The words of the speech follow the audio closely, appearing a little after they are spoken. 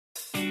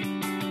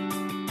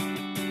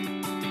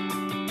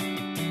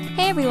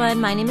Hey everyone,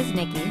 my name is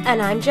Nikki.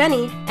 And I'm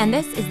Jenny. And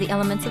this is The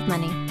Elements of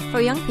Money, for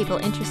young people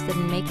interested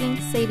in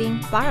making, saving,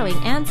 borrowing,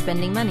 and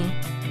spending money.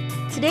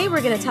 Today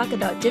we're going to talk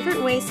about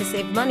different ways to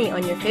save money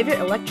on your favorite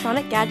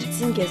electronic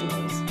gadgets and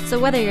gizmos.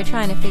 So whether you're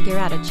trying to figure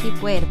out a cheap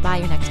way to buy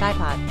your next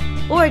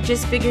iPod, or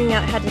just figuring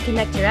out how to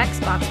connect your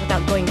Xbox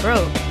without going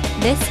broke,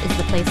 this is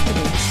the place to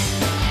be.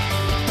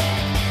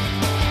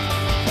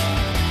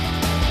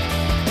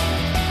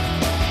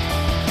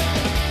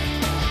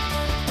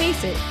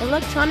 Face it,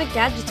 electronic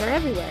gadgets are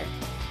everywhere.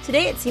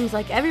 Today it seems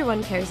like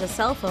everyone carries a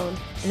cell phone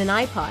and an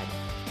iPod.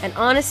 And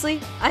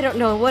honestly, I don't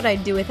know what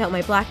I'd do without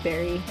my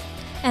BlackBerry.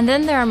 And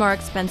then there are more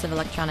expensive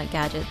electronic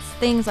gadgets,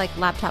 things like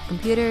laptop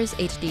computers,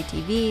 HD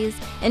TVs,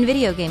 and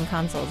video game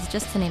consoles,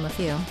 just to name a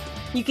few.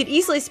 You could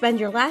easily spend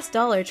your last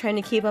dollar trying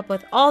to keep up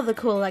with all the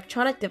cool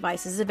electronic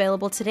devices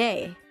available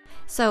today.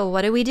 So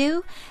what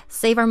do?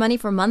 Save our money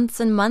for months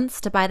and months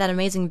to buy that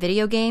amazing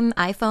video game,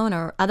 iPhone,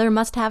 or other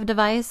must-have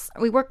device?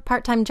 We work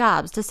part-time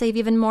jobs to save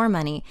even more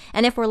money.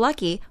 And if we're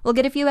lucky, we'll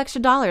get a few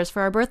extra dollars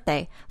for our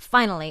birthday.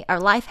 Finally, our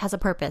life has a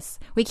purpose.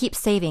 We keep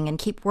saving and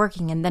keep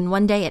working, and then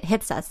one day it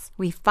hits us.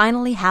 We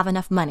finally have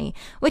enough money,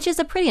 which is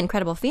a pretty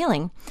incredible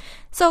feeling.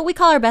 So we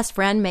call our best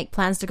friend, make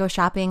plans to go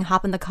shopping,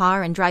 hop in the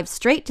car, and drive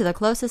straight to the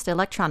closest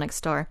electronics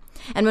store.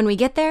 And when we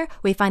get there,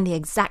 we find the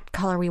exact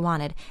color we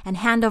wanted and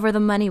hand over the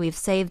money we've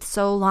saved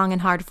so long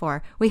and hard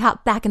for. We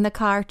hop back in the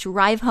car,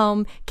 drive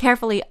home,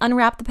 carefully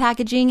unwrap the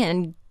packaging,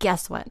 and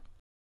guess what?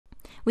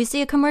 We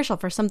see a commercial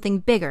for something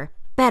bigger,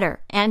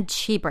 better, and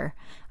cheaper.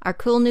 Our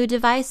cool new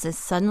device is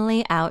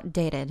suddenly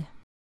outdated.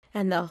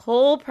 And the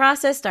whole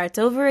process starts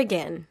over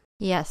again.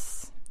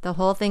 Yes, the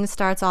whole thing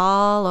starts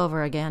all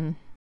over again.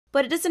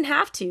 But it doesn't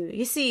have to.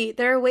 You see,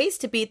 there are ways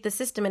to beat the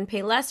system and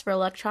pay less for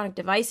electronic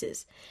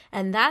devices,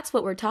 and that's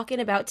what we're talking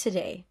about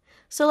today.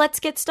 So let's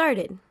get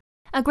started.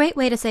 A great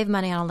way to save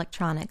money on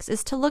electronics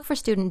is to look for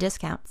student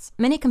discounts.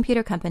 Many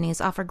computer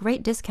companies offer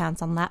great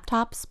discounts on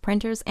laptops,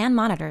 printers, and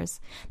monitors.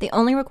 The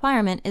only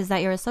requirement is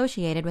that you're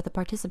associated with a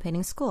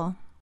participating school.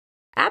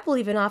 Apple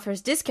even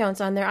offers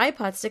discounts on their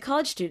iPods to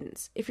college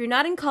students. If you're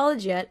not in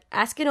college yet,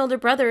 ask an older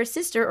brother or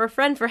sister or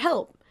friend for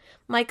help.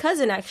 My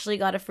cousin actually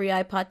got a free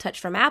iPod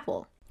Touch from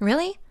Apple.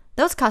 Really?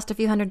 Those cost a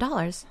few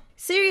 $100s.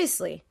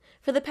 Seriously.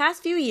 For the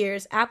past few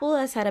years, Apple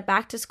has had a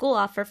back-to-school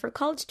offer for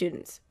college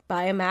students.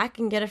 Buy a Mac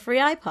and get a free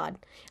iPod.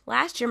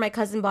 Last year, my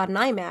cousin bought an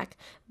iMac,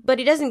 but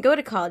he doesn't go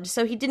to college,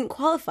 so he didn't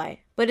qualify.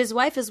 But his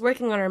wife is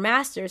working on her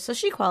master's, so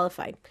she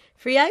qualified.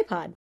 Free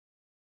iPod.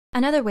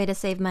 Another way to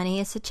save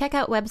money is to check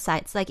out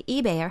websites like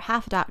eBay or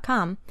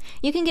half.com.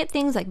 You can get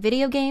things like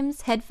video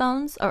games,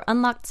 headphones, or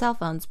unlocked cell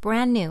phones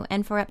brand new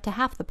and for up to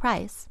half the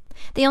price.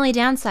 The only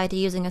downside to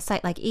using a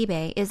site like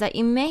eBay is that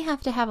you may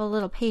have to have a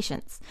little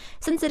patience.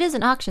 Since it is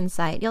an auction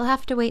site, you'll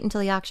have to wait until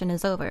the auction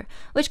is over,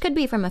 which could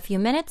be from a few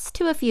minutes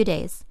to a few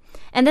days.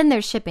 And then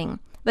there's shipping,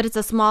 but it's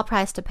a small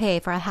price to pay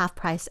for a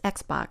half-price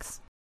Xbox.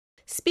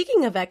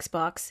 Speaking of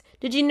Xbox,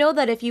 did you know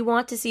that if you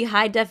want to see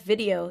high-def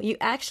video, you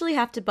actually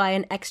have to buy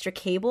an extra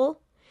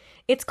cable?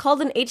 It's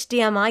called an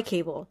HDMI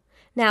cable.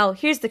 Now,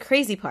 here's the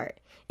crazy part.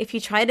 If you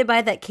try to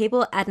buy that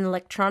cable at an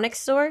electronics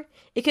store,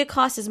 it could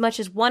cost as much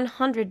as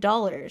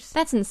 $100.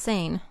 That's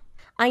insane.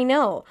 I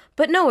know,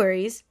 but no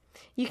worries.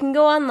 You can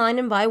go online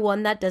and buy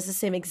one that does the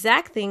same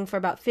exact thing for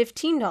about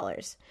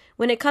 $15.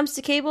 When it comes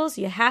to cables,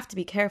 you have to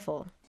be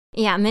careful.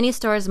 Yeah, many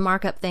stores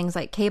mark up things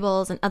like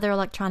cables and other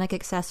electronic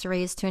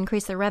accessories to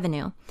increase their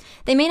revenue.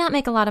 They may not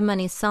make a lot of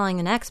money selling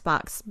an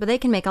Xbox, but they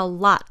can make a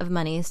lot of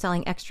money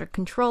selling extra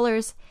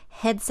controllers,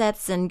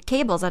 headsets, and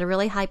cables at a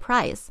really high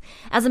price.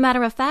 As a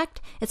matter of fact,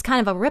 it's kind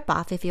of a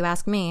ripoff if you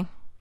ask me.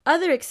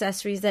 Other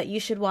accessories that you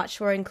should watch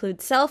for include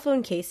cell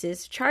phone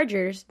cases,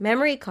 chargers,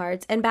 memory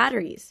cards, and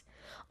batteries.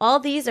 All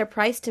these are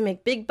priced to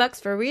make big bucks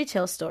for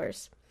retail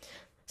stores.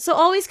 So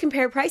always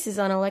compare prices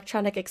on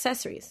electronic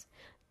accessories.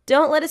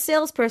 Don't let a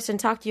salesperson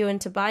talk you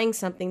into buying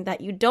something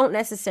that you don't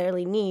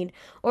necessarily need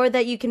or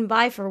that you can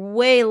buy for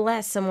way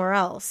less somewhere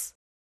else.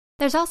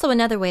 There's also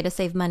another way to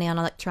save money on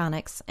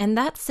electronics, and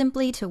that's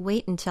simply to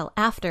wait until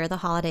after the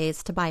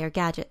holidays to buy your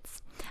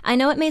gadgets. I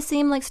know it may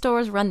seem like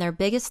stores run their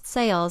biggest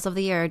sales of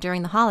the year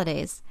during the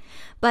holidays,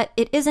 but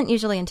it isn't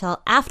usually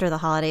until after the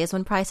holidays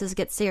when prices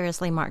get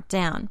seriously marked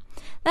down.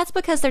 That's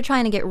because they're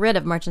trying to get rid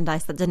of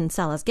merchandise that didn't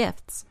sell as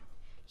gifts.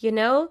 You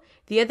know,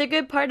 the other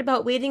good part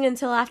about waiting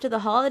until after the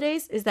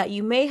holidays is that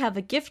you may have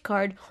a gift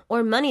card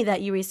or money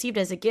that you received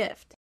as a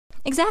gift.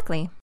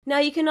 Exactly. Now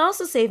you can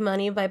also save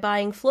money by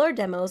buying floor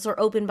demos or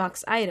open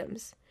box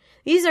items.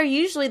 These are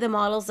usually the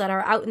models that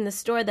are out in the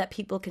store that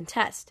people can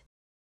test.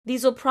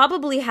 These will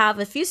probably have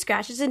a few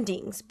scratches and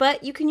dings,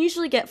 but you can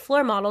usually get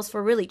floor models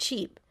for really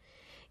cheap.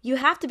 You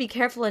have to be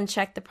careful and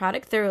check the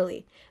product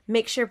thoroughly.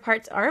 Make sure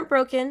parts aren't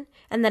broken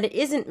and that it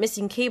isn't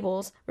missing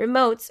cables,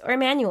 remotes, or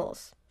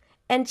manuals.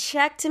 And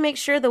check to make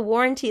sure the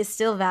warranty is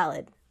still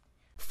valid.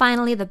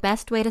 Finally, the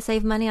best way to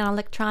save money on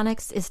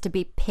electronics is to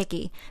be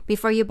picky.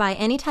 Before you buy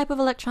any type of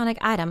electronic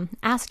item,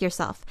 ask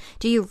yourself,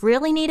 do you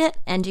really need it,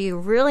 and do you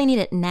really need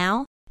it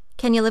now?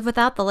 Can you live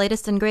without the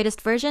latest and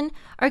greatest version,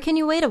 or can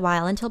you wait a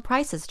while until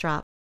prices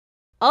drop?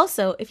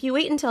 Also, if you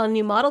wait until a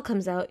new model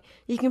comes out,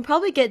 you can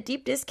probably get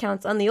deep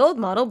discounts on the old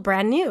model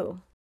brand new.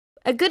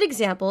 A good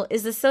example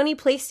is the Sony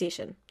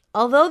PlayStation.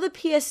 Although the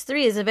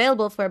PS3 is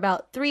available for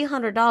about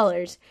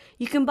 $300,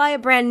 you can buy a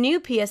brand new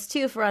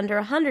PS2 for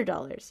under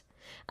 $100.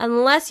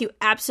 Unless you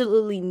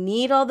absolutely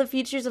need all the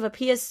features of a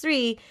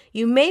PS3,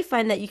 you may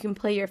find that you can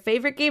play your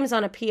favorite games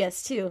on a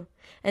PS2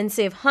 and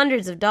save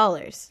hundreds of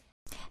dollars.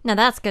 Now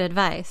that's good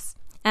advice.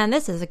 And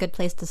this is a good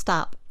place to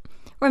stop.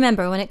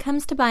 Remember, when it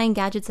comes to buying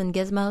gadgets and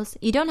gizmos,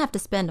 you don't have to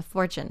spend a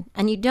fortune,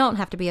 and you don't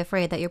have to be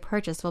afraid that your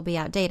purchase will be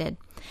outdated.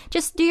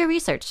 Just do your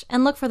research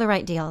and look for the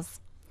right deals.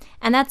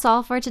 And that's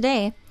all for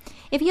today.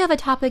 If you have a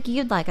topic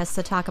you'd like us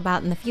to talk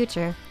about in the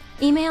future,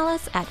 email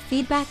us at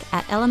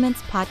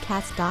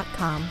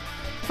feedback@elementspodcast.com.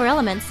 For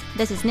Elements,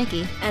 this is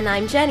Nikki. And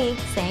I'm Jenny.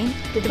 Saying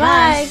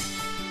goodbye.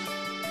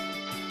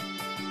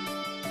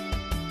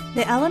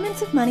 The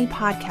Elements of Money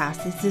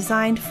podcast is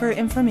designed for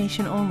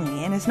information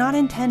only and is not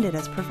intended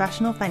as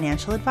professional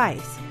financial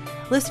advice.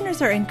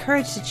 Listeners are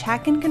encouraged to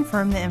check and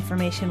confirm the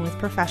information with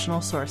professional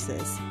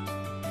sources.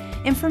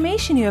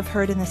 Information you have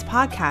heard in this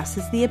podcast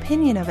is the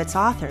opinion of its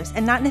authors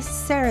and not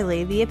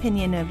necessarily the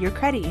opinion of your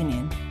credit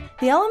union.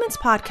 The Elements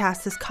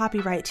podcast is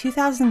copyright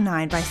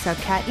 2009 by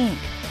Subcat Inc.,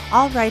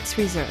 all rights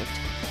reserved.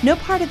 No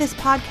part of this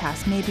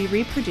podcast may be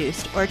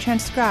reproduced or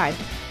transcribed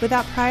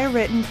without prior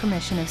written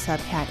permission of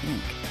Subcat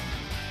Inc.